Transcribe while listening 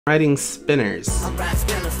Riding spinners. Yeah,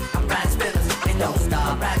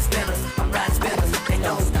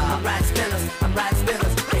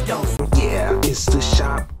 it's the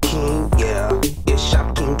Shopking. Yeah, it's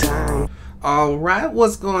Shopking time. Alright,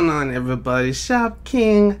 what's going on, everybody?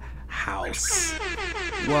 Shopking house.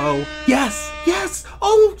 Whoa. Yes, yes,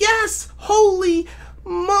 oh yes! Holy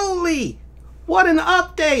moly! What an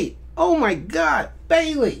update! Oh my god,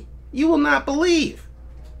 Bailey, you will not believe.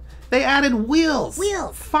 They added wheels.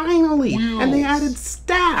 Finally. Wheels. And they added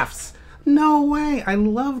staffs. No way. I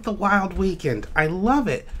love the Wild Weekend. I love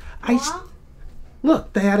it.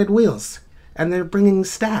 Look, they added wheels. And they're bringing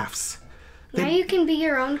staffs. Now you can be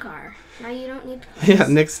your own car. Now you don't need cars. Yeah,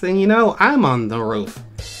 next thing you know, I'm on the roof.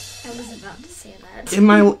 I was about to say that. In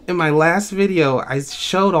my last video, I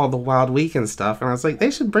showed all the Wild Weekend stuff. And I was like, they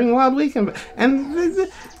should bring Wild Weekend. And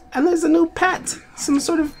there's a new pet. Some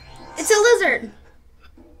sort of... It's a lizard.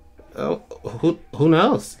 Oh, who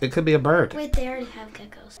knows? It could be a bird. Wait, they already have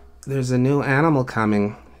geckos. There's a new animal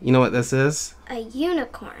coming. You know what this is? A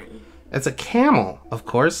unicorn. It's a camel, of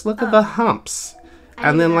course. Look at the humps.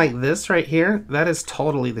 And then like this right here, that is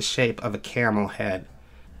totally the shape of a camel head.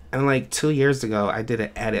 And like 2 years ago, I did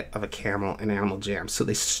an edit of a camel in Animal Jam. So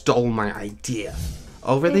they stole my idea.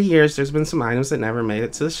 Over the years, there's been some items that never made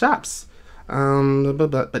it to the shops.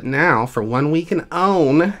 But now, for 1 week and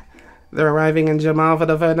own, they're arriving in Jamal for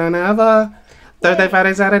the first time ever. Thursday,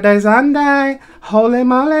 Friday, Saturday, Sunday. Holy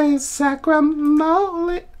moly,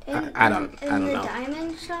 sacramole. I don't know. In the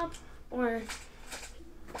diamond shop or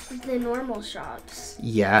the normal shops?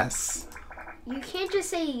 Yes. You can't just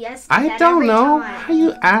say yes to I that don't every know. time. How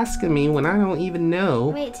you asking me when I don't even know?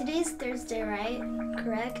 Wait, today's Thursday, right?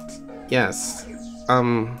 Correct? Yes.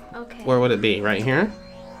 Okay. Where would it be? Right here?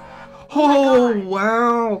 Oh my God.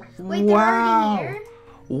 Wow. Wait, they're Wow. already here?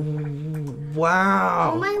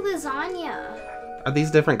 Wow. Oh, my lasagna. Are these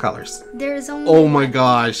different colors? There's only Oh my one.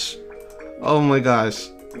 gosh. Oh my gosh.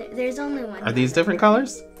 There's only one. Are these different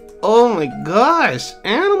colors? Oh my gosh.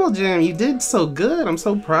 Animal Jam, you did so good. I'm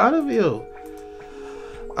so proud of you.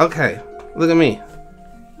 Okay, look at me.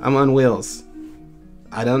 I'm on wheels.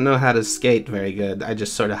 I don't know how to skate very good. I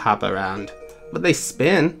just sort of hop around. But they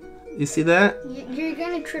spin. You see that? You're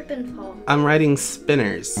gonna trip and fall. I'm riding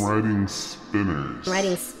spinners. Riding spinners.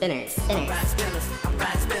 Riding spinners.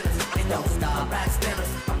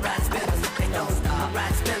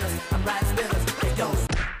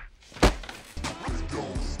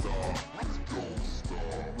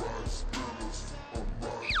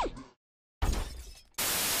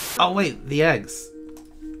 Oh wait, the eggs.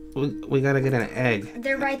 We gotta get an egg.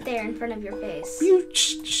 They're right there in front of your face. You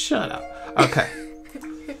shut up. Okay.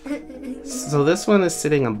 So this one is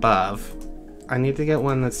sitting above. I need to get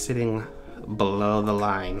one that's sitting below the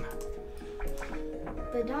line.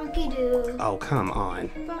 The donkey do. Oh, come on.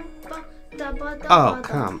 Oh,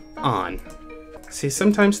 come on. See,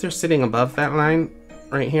 sometimes they're sitting above that line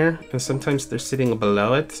right here, and sometimes they're sitting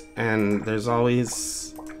below it, and there's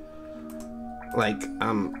always like,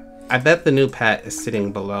 I bet the new pet is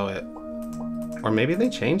sitting below it. Or maybe they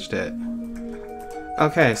changed it.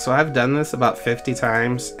 Okay, so I've done this about 50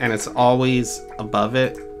 times, and it's always above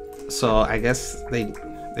it. So I guess they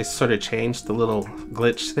sort of changed the little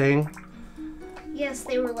glitch thing. Yes,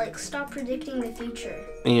 they were like, stop predicting the future.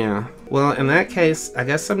 Yeah. Well, in that case, I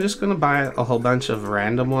guess I'm just gonna buy a whole bunch of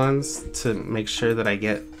random ones to make sure that I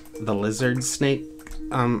get the lizard snake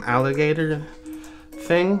alligator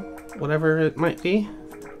thing, whatever it might be.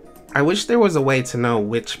 I wish there was a way to know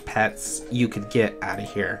which pets you could get out of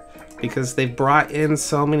here, because they've brought in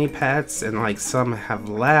so many pets and like some have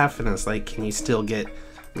left, and it's like, can you still get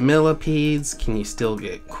millipedes? Can you still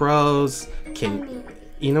get crows?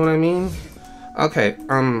 You know what I mean? Okay,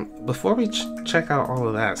 before we check out all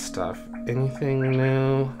of that stuff, anything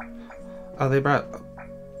new? Oh, they brought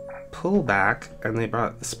pool back, and they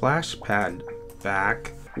brought the splash pad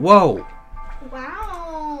back. Whoa!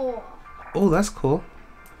 Wow! Oh, that's cool.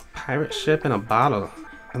 Pirate ship in a bottle.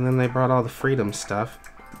 And then they brought all the freedom stuff.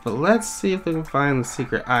 But let's see if we can find the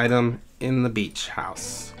secret item in the beach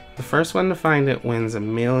house. The first one to find it wins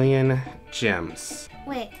 1,000,000 gems.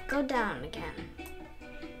 Wait, go down again.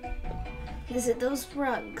 Is it those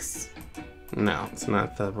rugs? No, it's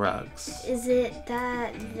not the rugs. Is it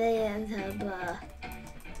that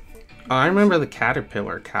Oh, I remember the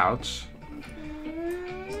caterpillar couch.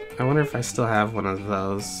 I wonder if I still have one of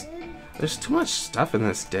those. There's too much stuff in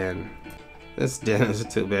this den. This den is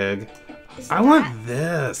too big. I want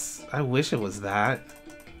this. I wish it was that.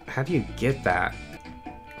 How do you get that?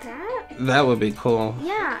 That? That would be cool.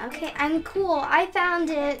 Yeah, okay, I'm cool. I found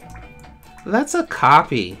it. That's a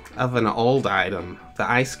copy of an old item. The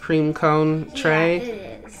ice cream cone tray. Yeah,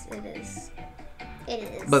 it is. Yes, it is. It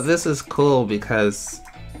is. But this is cool because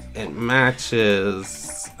it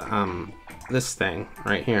matches this thing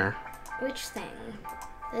right here. Which thing?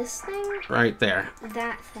 This thing? Right there.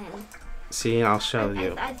 That thing. See, I'll show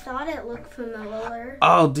you. I thought it looked familiar.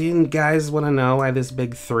 Oh, do you guys want to know why this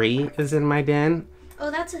big 3 is in my den? Oh,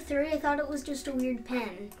 that's a 3? I thought it was just a weird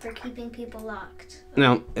pen for keeping people locked.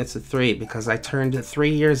 No, it's a 3 because I turned 3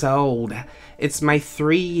 years old. It's my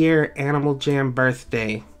 3-year Animal Jam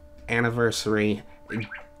birthday anniversary,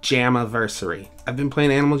 Jam-iversary. I've been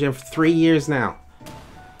playing Animal Jam for 3 years now.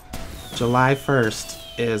 July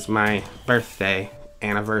 1st is my birthday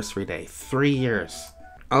anniversary day. 3 years.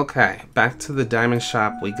 Okay, back to the diamond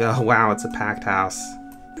shop we go. Wow, it's a packed house.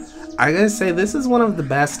 I gotta say, this is one of the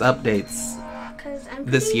best updates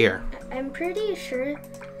this year. I'm pretty sure,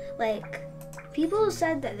 like, people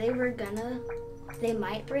said that they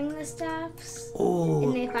might bring the staffs. Ooh.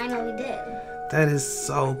 And they finally did. That is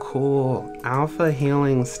so cool. Alpha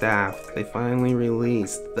Healing Staff. They finally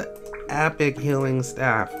released. The epic healing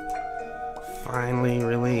staff. Finally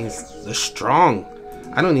released. The strong.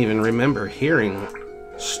 I don't even remember hearing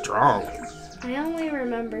strong. I only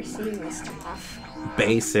remember seeing the staff.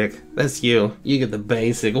 Basic. That's you. You get the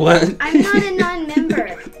basic one. I'm not a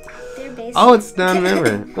non-member. They're basic. Oh, it's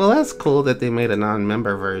non-member. Well, that's cool that they made a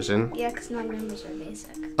non-member version. Yeah, because non-members are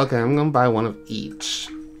basic. Okay, I'm gonna buy one of each.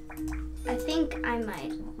 I think I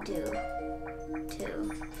might do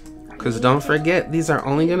 2. Because don't forget, these are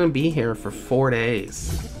only gonna be here for 4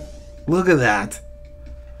 days. Look at that.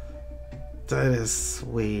 That is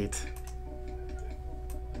sweet.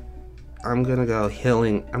 I'm gonna go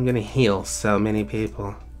healing. I'm gonna heal so many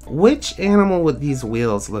people. Which animal would these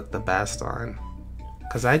wheels look the best on?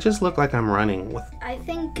 Because I just look like I'm running with I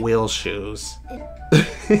think. wheel shoes.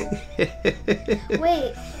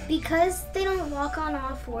 Wait, because they don't walk on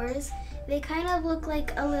all 4s, they kind of look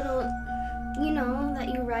like a little, that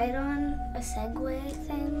you ride on, a Segway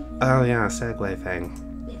thing. Oh yeah, Segway thing.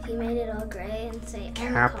 If you made it all gray and say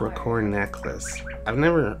Capricorn necklace. I've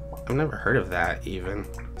never heard of that even.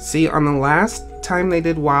 See, on the last time they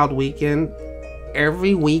did Wild Weekend,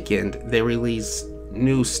 every weekend they release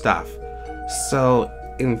new stuff. So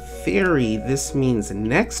in theory, this means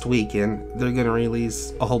next weekend they're gonna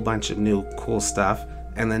release a whole bunch of new cool stuff.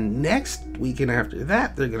 And then next weekend after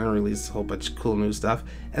that, they're gonna release a whole bunch of cool new stuff.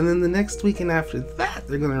 And then the next weekend after that,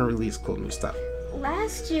 they're gonna release cool new stuff.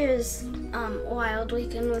 Last year's Wild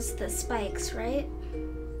Weekend was the spikes, right?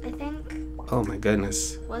 I think. Oh my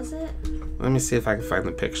goodness. Was it? Let me see if I can find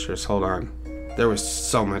the pictures. Hold on. There was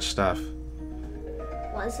so much stuff.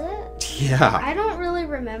 Was it? Yeah. I don't really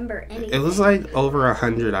remember anything. It was like over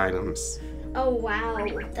 100 items. Oh wow,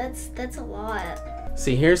 that's a lot.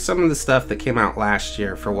 See, here's some of the stuff that came out last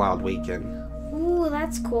year for Wild Weekend. Ooh,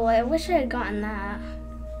 that's cool. I wish I had gotten that.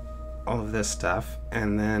 All of this stuff,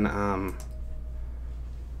 and then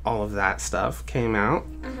all of that stuff came out,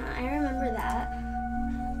 I remember that.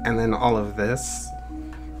 and then all of this.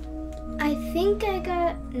 I think I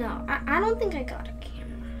got I don't think I got a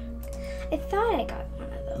camera. I thought I got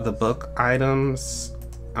one of those. The book items,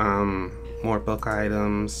 more book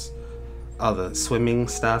items, all the swimming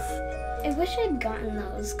stuff, I wish I'd gotten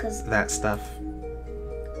those because that stuff.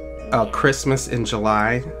 Oh, Christmas in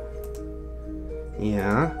July.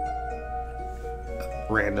 Yeah.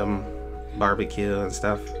 Random barbecue and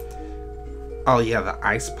stuff. Oh yeah, the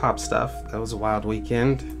ice pop stuff. That was a Wild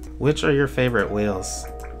Weekend. Which are your favorite wheels?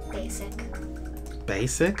 Basic.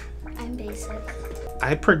 Basic? I'm basic.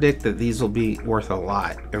 I predict that these will be worth a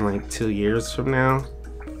lot in like 2 years from now.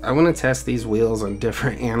 I want to test these wheels on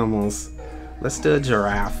different animals. Let's do a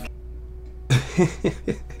giraffe.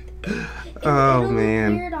 Oh It'll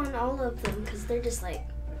man. look weird on all of them because they're just like.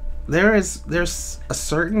 There's a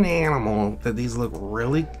certain animal that these look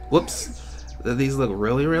really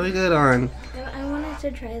really good on. I wanted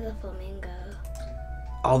to try the flamingo.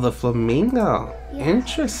 Oh, the flamingo. Yeah.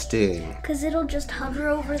 Interesting. Because it'll just hover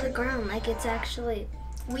over the ground like it's actually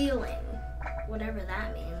wheeling. Whatever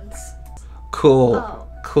that means. Cool. Oh.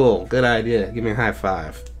 Cool. Good idea. Give me a high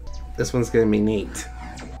five. This one's gonna be neat.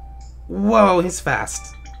 Whoa, he's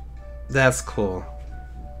fast. That's cool.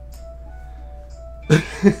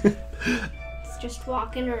 It's just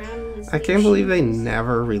walking around in his I can't believe they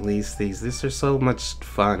never released these. These are so much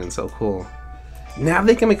fun and so cool. Now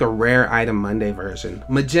they can make a rare item Monday version.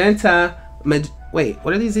 Magenta. Wait,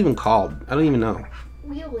 what are these even called? I don't even know.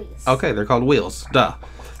 Wheelies. Okay, they're called wheels. Duh.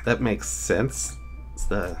 That makes sense. It's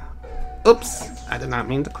the... Oops. I did not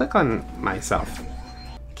mean to click on myself.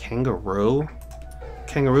 Kangaroo.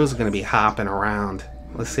 Kangaroos are going to be hopping around.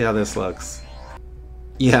 Let's see how this looks.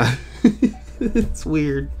 Yeah. It's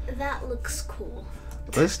weird. That looks cool.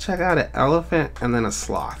 Let's check out an elephant and then a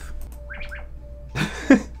sloth.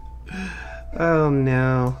 Oh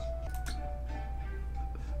no.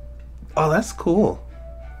 Oh, that's cool.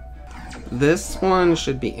 This one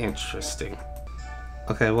should be interesting.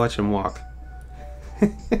 Okay, watch him walk.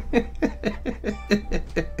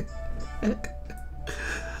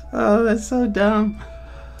 Oh, that's so dumb.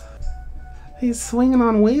 He's swinging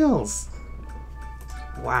on wheels.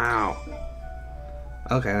 Wow.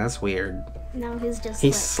 Okay, that's weird. Now he's just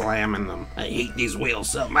He's like, slamming them. I hate these wheels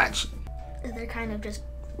so much. they're kind of just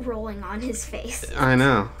rolling on his face. I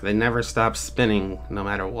know. They never stop spinning no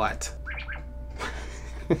matter what.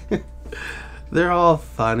 They're all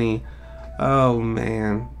funny. Oh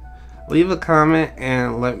man. Leave a comment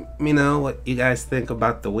and let me know what you guys think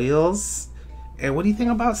about the wheels. And what do you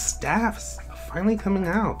think about staffs finally coming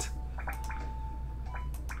out?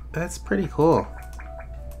 That's pretty cool.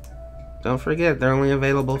 Don't forget, they're only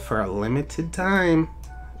available for a limited time.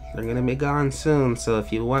 They're gonna be gone soon, so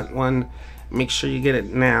if you want one, make sure you get it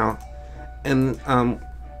now. And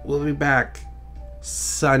we'll be back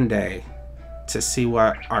Sunday to see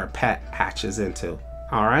what our pet hatches into.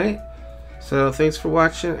 Alright? So thanks for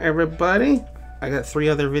watching, everybody. I got 3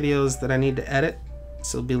 other videos that I need to edit,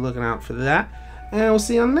 so be looking out for that. And we'll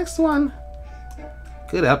see you on the next one.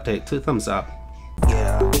 Good update, 2 thumbs up.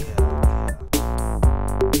 Yeah.